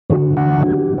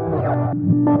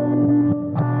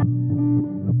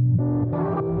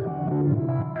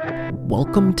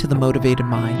Welcome to The Motivated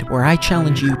Mind, where I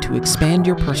challenge you to expand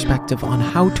your perspective on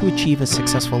how to achieve a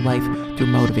successful life through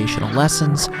motivational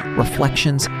lessons,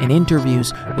 reflections, and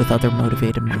interviews with other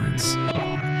motivated minds.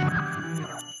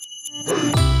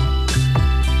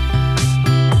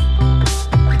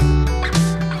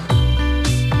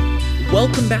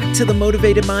 Welcome back to The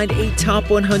Motivated Mind, a top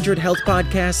 100 health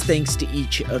podcast. Thanks to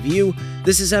each of you.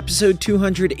 This is episode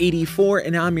 284,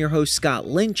 and I'm your host, Scott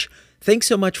Lynch. Thanks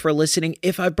so much for listening.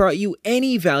 If I brought you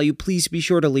any value, please be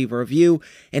sure to leave a review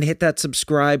and hit that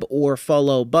subscribe or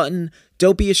follow button.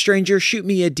 Don't be a stranger. Shoot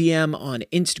me a DM on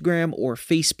Instagram or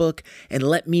Facebook and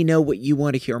let me know what you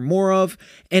want to hear more of.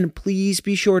 And please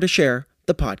be sure to share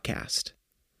the podcast.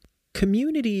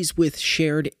 Communities with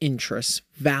shared interests,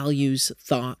 values,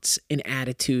 thoughts, and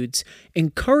attitudes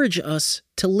encourage us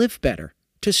to live better,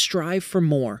 to strive for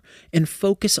more, and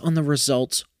focus on the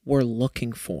results we're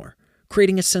looking for,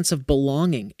 creating a sense of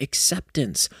belonging,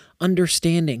 acceptance,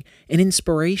 understanding, and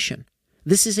inspiration.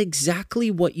 This is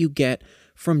exactly what you get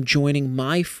from joining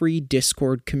my free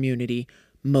Discord community,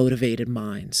 Motivated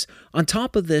Minds. On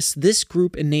top of this, this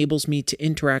group enables me to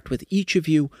interact with each of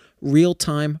you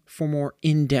real-time for more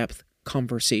in-depth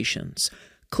conversations.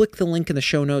 Click the link in the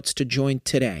show notes to join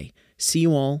today. See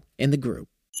you all in the group.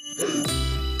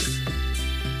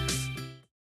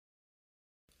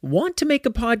 Want to make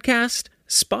a podcast?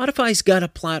 Spotify's got a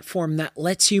platform that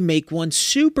lets you make one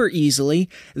super easily,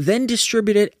 then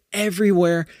distribute it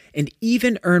everywhere and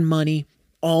even earn money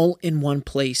all in one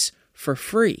place for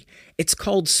free. It's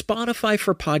called Spotify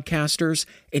for Podcasters,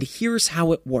 and here's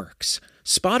how it works.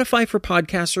 Spotify for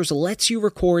Podcasters lets you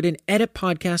record and edit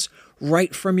podcasts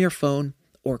right from your phone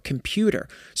or computer.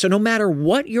 So no matter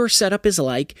what your setup is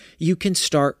like, you can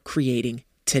start creating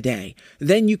today.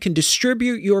 Then you can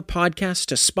distribute your podcast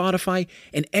to Spotify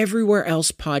and everywhere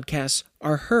else podcasts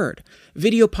are heard.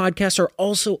 Video podcasts are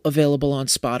also available on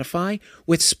Spotify.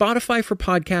 With Spotify for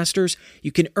Podcasters,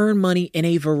 you can earn money in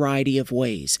a variety of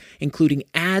ways, including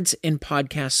ads and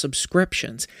podcast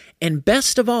subscriptions. And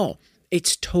best of all,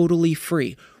 it's totally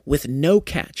free with no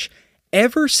catch.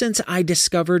 Ever since I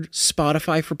discovered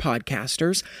Spotify for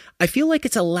Podcasters, I feel like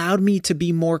it's allowed me to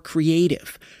be more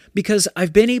creative because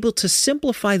I've been able to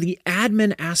simplify the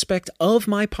admin aspect of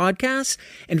my podcast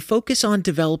and focus on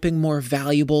developing more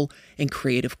valuable and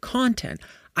creative content.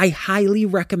 I highly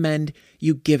recommend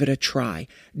you give it a try.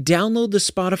 Download the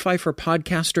Spotify for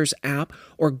Podcasters app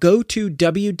or go to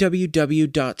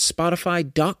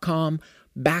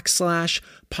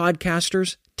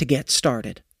www.spotify.com/podcasters to get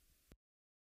started.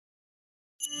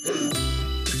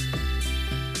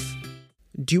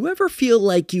 Do you ever feel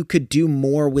like you could do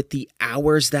more with the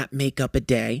hours that make up a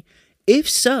day? If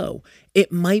so,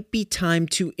 it might be time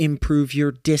to improve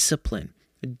your discipline.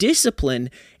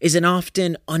 Discipline is an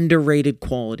often underrated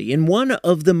quality and one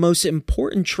of the most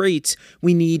important traits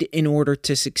we need in order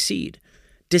to succeed.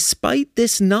 Despite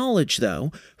this knowledge,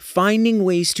 though, finding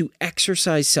ways to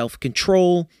exercise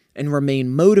self-control and remain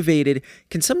motivated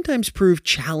can sometimes prove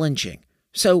challenging.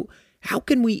 So, how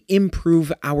can we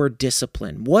improve our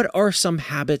discipline? What are some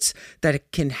habits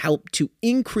that can help to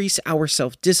increase our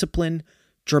self-discipline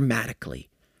dramatically?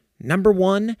 Number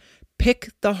one,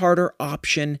 pick the harder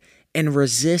option and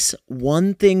resist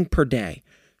one thing per day.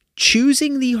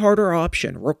 Choosing the harder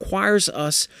option requires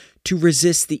us to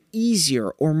resist the easier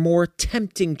or more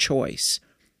tempting choice.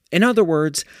 In other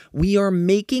words, we are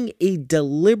making a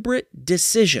deliberate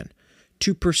decision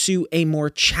to pursue a more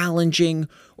challenging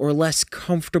or less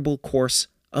comfortable course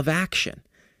of action.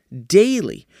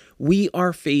 Daily, we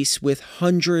are faced with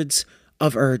hundreds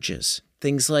of urges,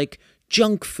 things like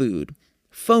junk food,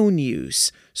 phone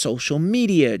use, social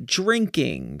media,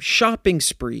 drinking, shopping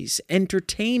sprees,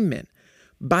 entertainment.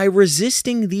 By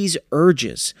resisting these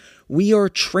urges, we are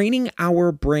training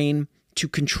our brain to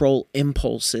control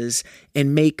impulses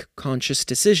and make conscious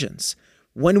decisions.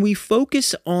 When we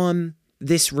focus on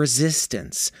this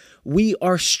resistance, we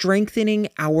are strengthening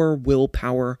our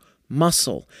willpower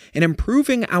muscle and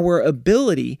improving our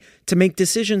ability to make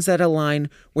decisions that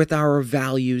align with our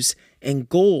values and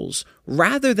goals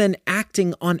rather than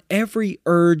acting on every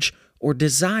urge or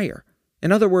desire.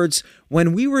 In other words,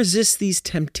 when we resist these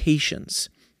temptations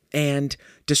and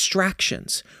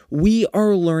distractions, we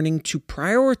are learning to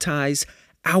prioritize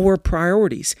our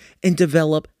priorities and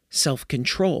develop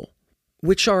self-control,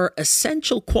 which are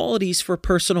essential qualities for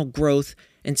personal growth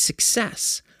and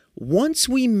success. Once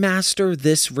we master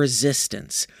this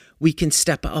resistance, we can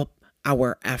step up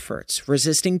our efforts,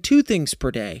 resisting 2 things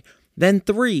per day, then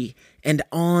 3, and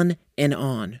on and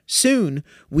on. Soon,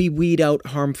 we weed out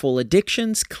harmful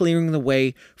addictions, clearing the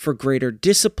way for greater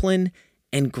discipline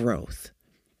and growth.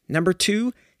 Number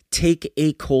 2, take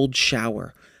a cold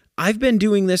shower. I've been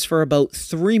doing this for about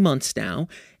 3 months now,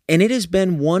 and it has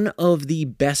been one of the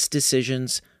best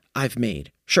decisions I've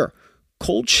made. Sure,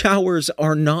 cold showers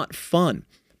are not fun,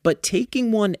 but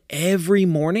taking one every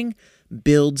morning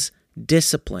builds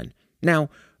discipline. Now,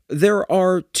 there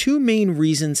are 2 main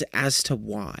reasons as to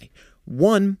why.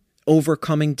 One,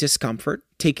 overcoming discomfort.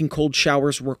 Taking cold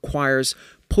showers requires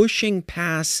pushing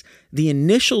past the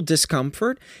initial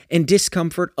discomfort and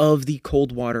discomfort of the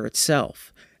cold water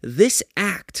itself. This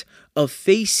act of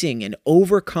facing and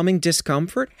overcoming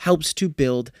discomfort helps to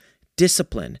build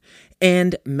discipline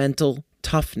and mental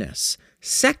toughness.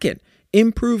 Second,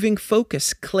 improving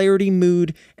focus, clarity,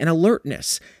 mood, and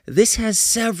alertness. This has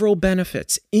several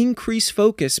benefits. Increased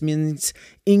focus means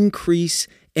increase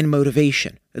in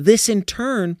motivation. This in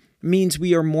turn means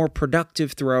we are more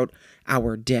productive throughout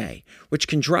our day, which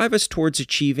can drive us towards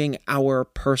achieving our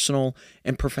personal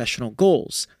and professional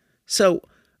goals. So,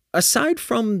 aside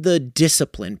from the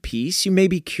discipline piece, you may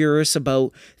be curious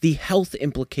about the health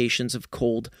implications of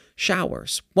cold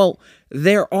showers. Well,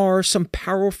 there are some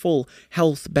powerful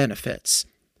health benefits,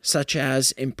 such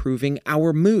as improving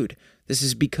our mood. This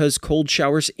is because cold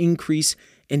showers increase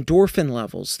endorphin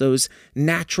levels, those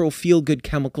natural feel-good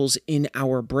chemicals in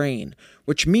our brain,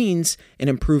 which means an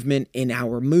improvement in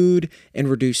our mood and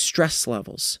reduced stress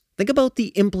levels. Think about the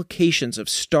implications of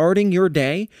starting your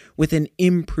day with an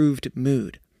improved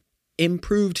mood.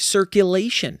 Improved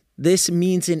circulation. This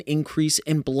means an increase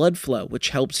in blood flow, which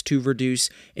helps to reduce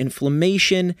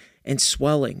inflammation and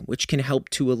swelling, which can help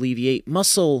to alleviate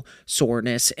muscle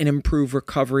soreness and improve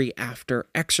recovery after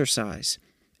exercise.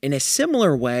 In a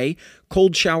similar way,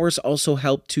 cold showers also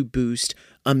help to boost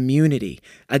immunity,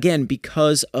 again,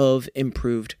 because of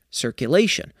improved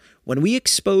circulation. When we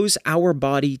expose our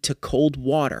body to cold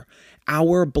water,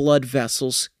 our blood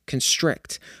vessels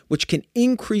constrict, which can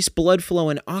increase blood flow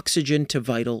and oxygen to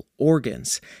vital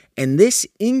organs. And this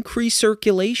increased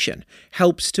circulation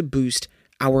helps to boost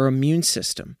our immune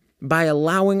system by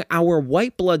allowing our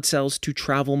white blood cells to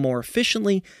travel more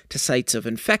efficiently to sites of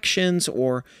infections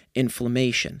or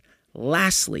inflammation.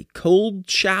 Lastly, cold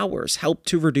showers help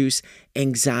to reduce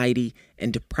anxiety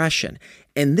and depression.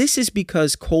 And this is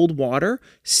because cold water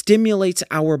stimulates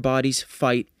our body's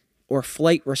fight or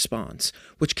flight response,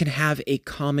 which can have a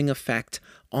calming effect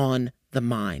on the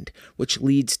mind, which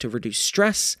leads to reduced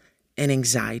stress and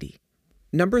anxiety.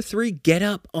 Number 3, get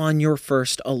up on your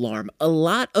first alarm. A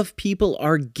lot of people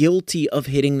are guilty of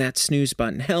hitting that snooze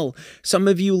button. Hell, some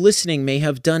of you listening may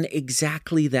have done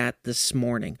exactly that this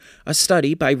morning. A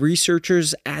study by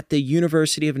researchers at the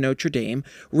University of Notre Dame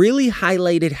really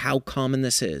highlighted how common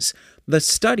this is. The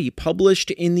study,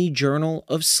 published in the Journal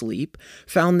of Sleep,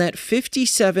 found that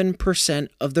 57%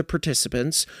 of the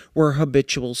participants were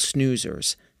habitual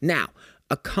snoozers. Now,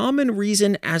 a common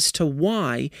reason as to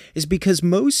why is because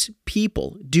most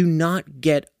people do not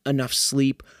get enough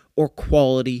sleep or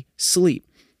quality sleep.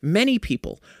 Many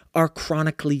people are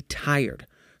chronically tired.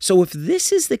 So if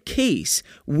this is the case,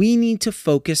 we need to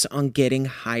focus on getting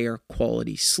higher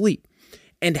quality sleep.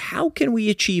 And how can we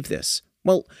achieve this?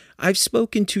 Well, I've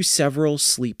spoken to several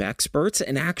sleep experts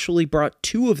and actually brought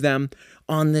 2 of them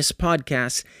on this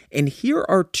podcast, and here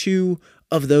are 2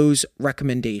 of those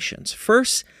recommendations.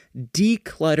 First,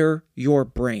 declutter your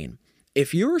brain.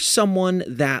 If you're someone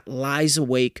that lies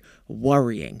awake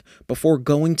worrying before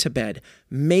going to bed,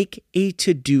 make a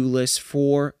to-do list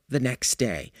for the next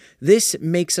day. This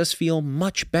makes us feel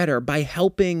much better by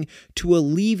helping to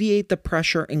alleviate the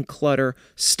pressure and clutter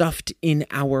stuffed in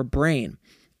our brain.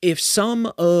 If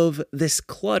some of this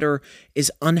clutter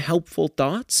is unhelpful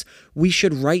thoughts, we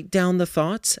should write down the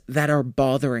thoughts that are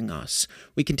bothering us.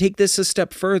 We can take this a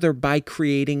step further by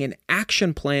creating an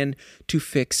action plan to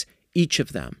fix each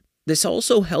of them. This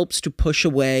also helps to push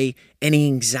away any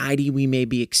anxiety we may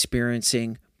be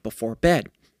experiencing before bed.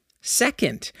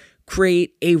 Second,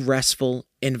 create a restful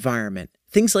environment.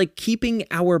 Things like keeping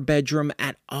our bedroom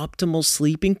at optimal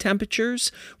sleeping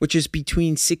temperatures, which is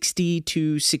between 60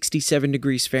 to 67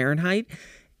 degrees Fahrenheit,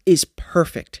 is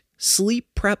perfect. Sleep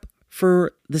prep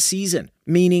for the season,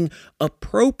 meaning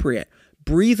appropriate,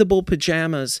 breathable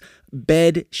pajamas,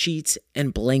 bed sheets,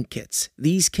 and blankets.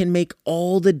 These can make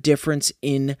all the difference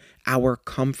in our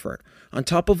comfort. On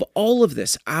top of all of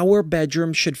this, our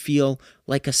bedroom should feel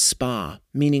like a spa,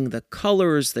 meaning the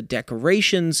colors, the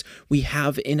decorations we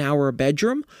have in our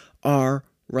bedroom are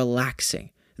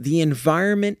relaxing. The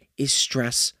environment is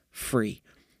stress-free.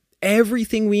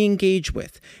 Everything we engage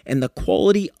with and the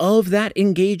quality of that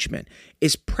engagement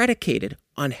is predicated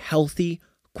on healthy,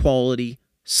 quality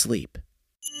sleep.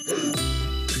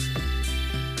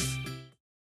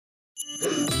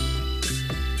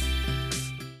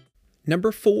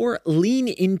 Number 4, lean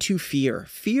into fear.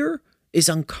 Fear is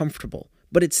uncomfortable,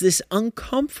 but it's this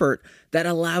uncomfort that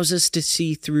allows us to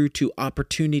see through to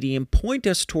opportunity and point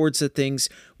us towards the things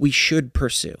we should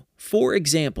pursue. For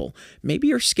example, maybe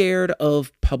you're scared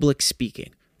of public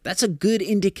speaking. That's a good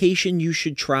indication you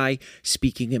should try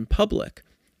speaking in public.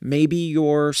 Maybe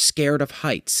you're scared of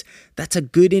heights. That's a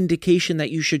good indication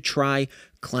that you should try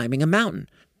climbing a mountain.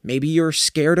 Maybe you're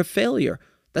scared of failure.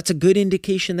 That's a good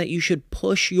indication that you should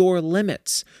push your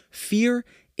limits. Fear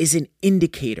is an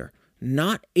indicator,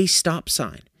 not a stop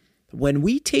sign. When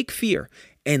we take fear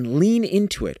and lean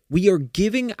into it, we are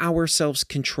giving ourselves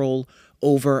control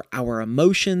over our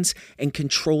emotions and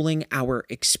controlling our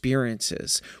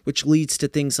experiences, which leads to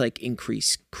things like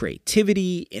increased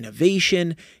creativity,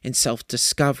 innovation, and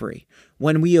self-discovery.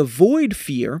 When we avoid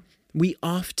fear, we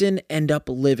often end up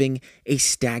living a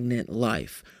stagnant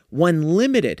life, one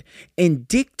limited and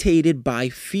dictated by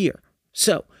fear.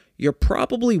 So, you're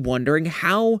probably wondering,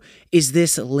 how is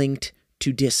this linked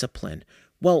to discipline?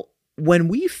 Well, when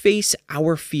we face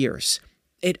our fears,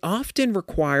 it often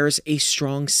requires a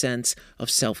strong sense of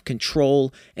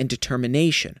self-control and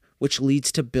determination, which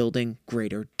leads to building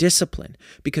greater discipline,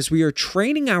 because we are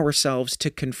training ourselves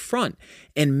to confront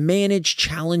and manage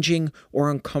challenging or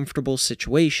uncomfortable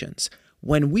situations.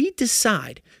 When we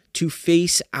decide to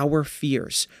face our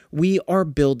fears, we are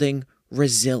building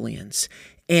resilience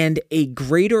and a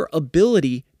greater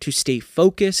ability to stay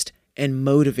focused and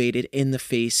motivated in the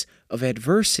face of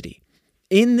adversity.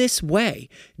 In this way,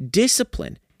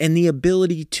 discipline and the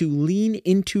ability to lean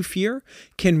into fear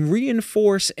can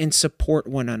reinforce and support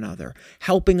one another,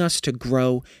 helping us to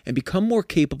grow and become more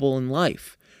capable in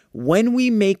life. When we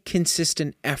make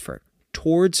consistent effort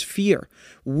towards fear,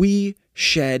 we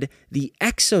shed the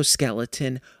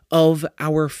exoskeleton of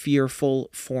our fearful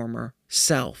former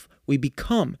self. We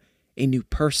become a new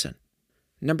person.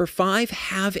 Number 5,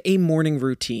 have a morning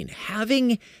routine.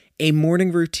 Having a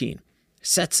morning routine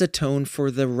sets a tone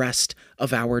for the rest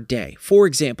of our day. For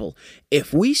example,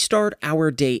 if we start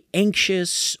our day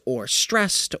anxious or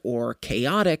stressed or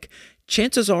chaotic,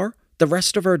 chances are the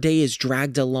rest of our day is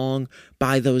dragged along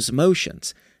by those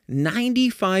emotions.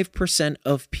 95%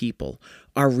 of people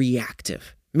are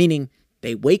reactive, meaning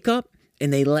they wake up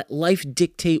and they let life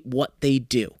dictate what they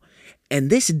do. And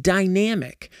this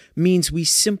dynamic means we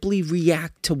simply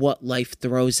react to what life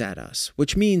throws at us,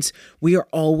 which means we are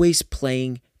always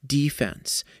playing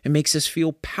defense. It makes us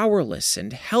feel powerless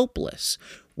and helpless.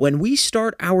 When we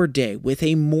start our day with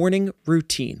a morning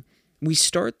routine, we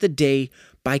start the day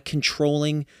by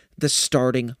controlling the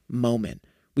starting moment.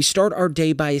 We start our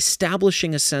day by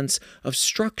establishing a sense of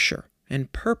structure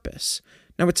and purpose.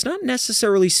 Now, it's not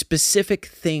necessarily specific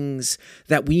things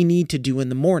that we need to do in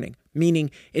the morning, meaning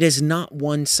it is not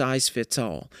one size fits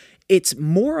all. It's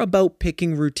more about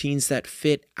picking routines that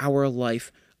fit our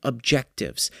life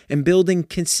objectives and building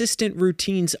consistent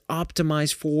routines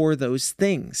optimized for those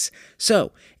things.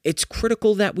 So, it's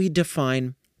critical that we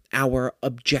define our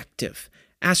objective.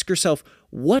 Ask yourself,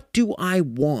 what do I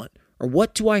want, or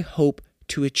what do I hope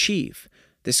to achieve?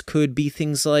 This could be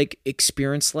things like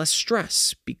experience less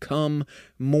stress, become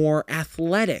more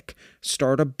athletic,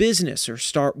 start a business, or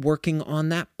start working on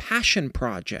that passion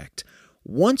project.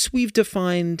 Once we've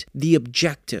defined the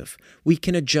objective, we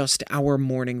can adjust our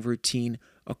morning routine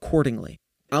accordingly.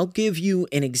 I'll give you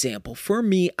an example. For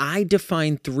me, I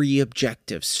define 3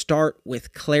 objectives. Start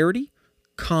with clarity,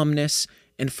 calmness,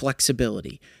 and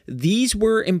flexibility. These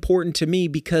were important to me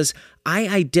because I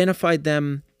identified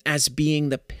them as being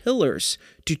the pillars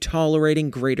to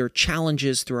tolerating greater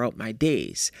challenges throughout my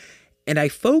days. And I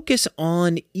focus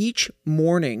on each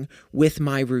morning with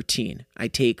my routine. I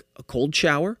take a cold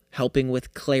shower, helping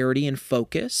with clarity and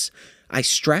focus. I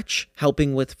stretch,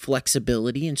 helping with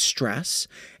flexibility and stress.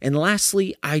 And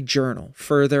lastly, I journal,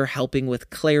 further helping with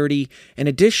clarity and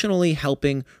additionally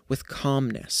helping with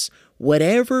calmness.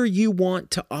 Whatever you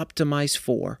want to optimize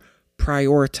for,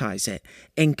 prioritize it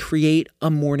and create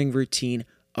a morning routine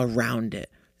around it.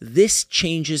 This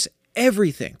changes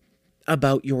everything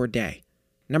about your day.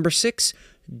 Number 6,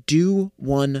 do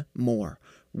one more.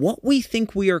 What we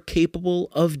think we are capable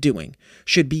of doing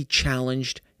should be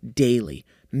challenged daily.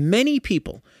 Many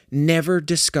people never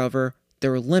discover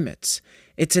their limits.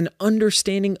 It's an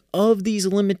understanding of these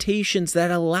limitations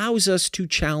that allows us to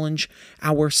challenge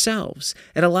ourselves.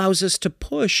 It allows us to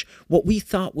push what we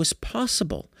thought was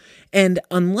possible. And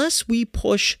unless we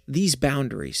push these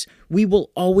boundaries, we will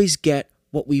always get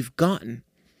what we've gotten.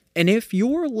 And if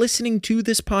you're listening to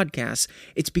this podcast,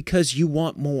 it's because you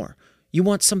want more. You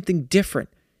want something different.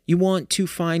 You want to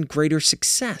find greater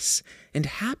success and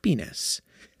happiness.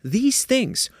 These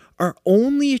things are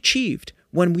only achieved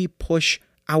when we push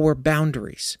our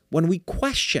boundaries, when we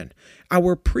question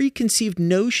our preconceived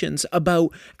notions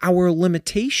about our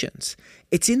limitations.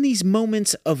 It's in these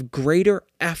moments of greater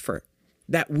effort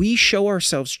that we show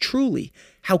ourselves truly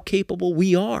how capable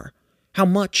we are, how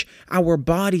much our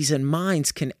bodies and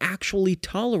minds can actually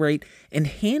tolerate and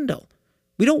handle.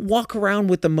 We don't walk around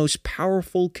with the most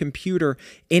powerful computer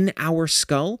in our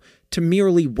skull to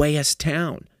merely weigh us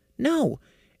down. No,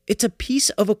 it's a piece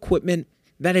of equipment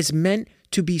that is meant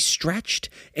to be stretched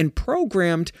and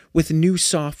programmed with new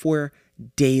software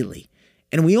daily.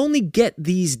 And we only get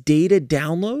these data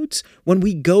downloads when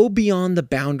we go beyond the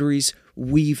boundaries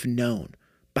we've known.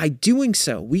 By doing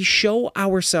so, we show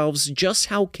ourselves just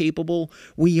how capable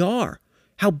we are,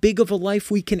 how big of a life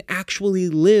we can actually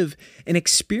live and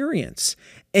experience.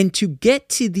 And to get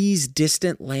to these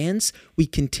distant lands, we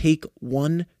can take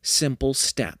one simple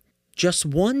step. Just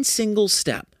one single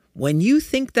step. When you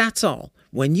think that's all,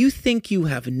 when you think you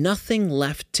have nothing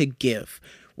left to give,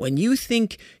 when you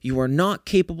think you are not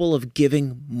capable of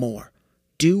giving more,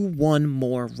 do one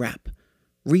more rep.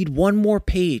 Read one more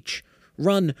page.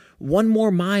 Run one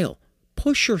more mile.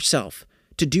 Push yourself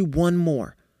to do one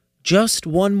more. Just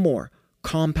one more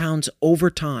compounds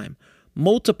over time,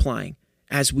 multiplying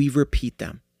as we repeat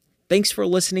them. Thanks for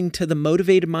listening to The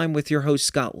Motivated Mind with your host,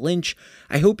 Scott Lynch.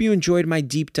 I hope you enjoyed my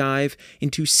deep dive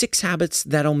into 6 habits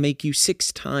that'll make you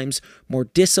 6 times more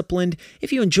disciplined.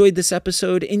 If you enjoyed this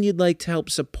episode and you'd like to help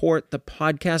support the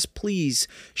podcast, please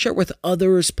share it with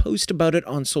others, post about it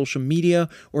on social media,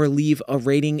 or leave a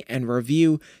rating and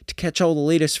review. To catch all the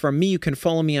latest from me, you can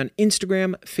follow me on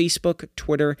Instagram, Facebook,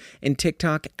 Twitter, and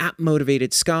TikTok at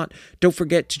MotivatedScott. Don't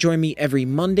forget to join me every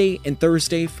Monday and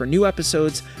Thursday for new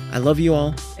episodes. I love you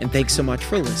all, and thanks so much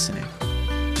for listening.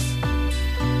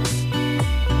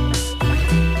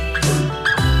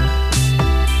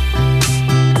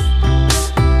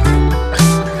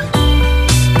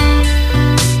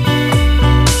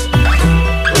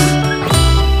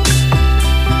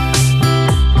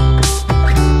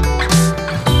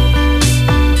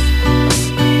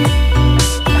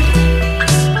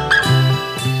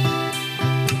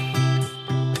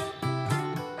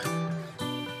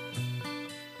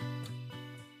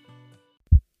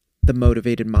 The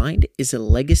Motivated Mind is a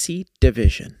legacy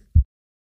division.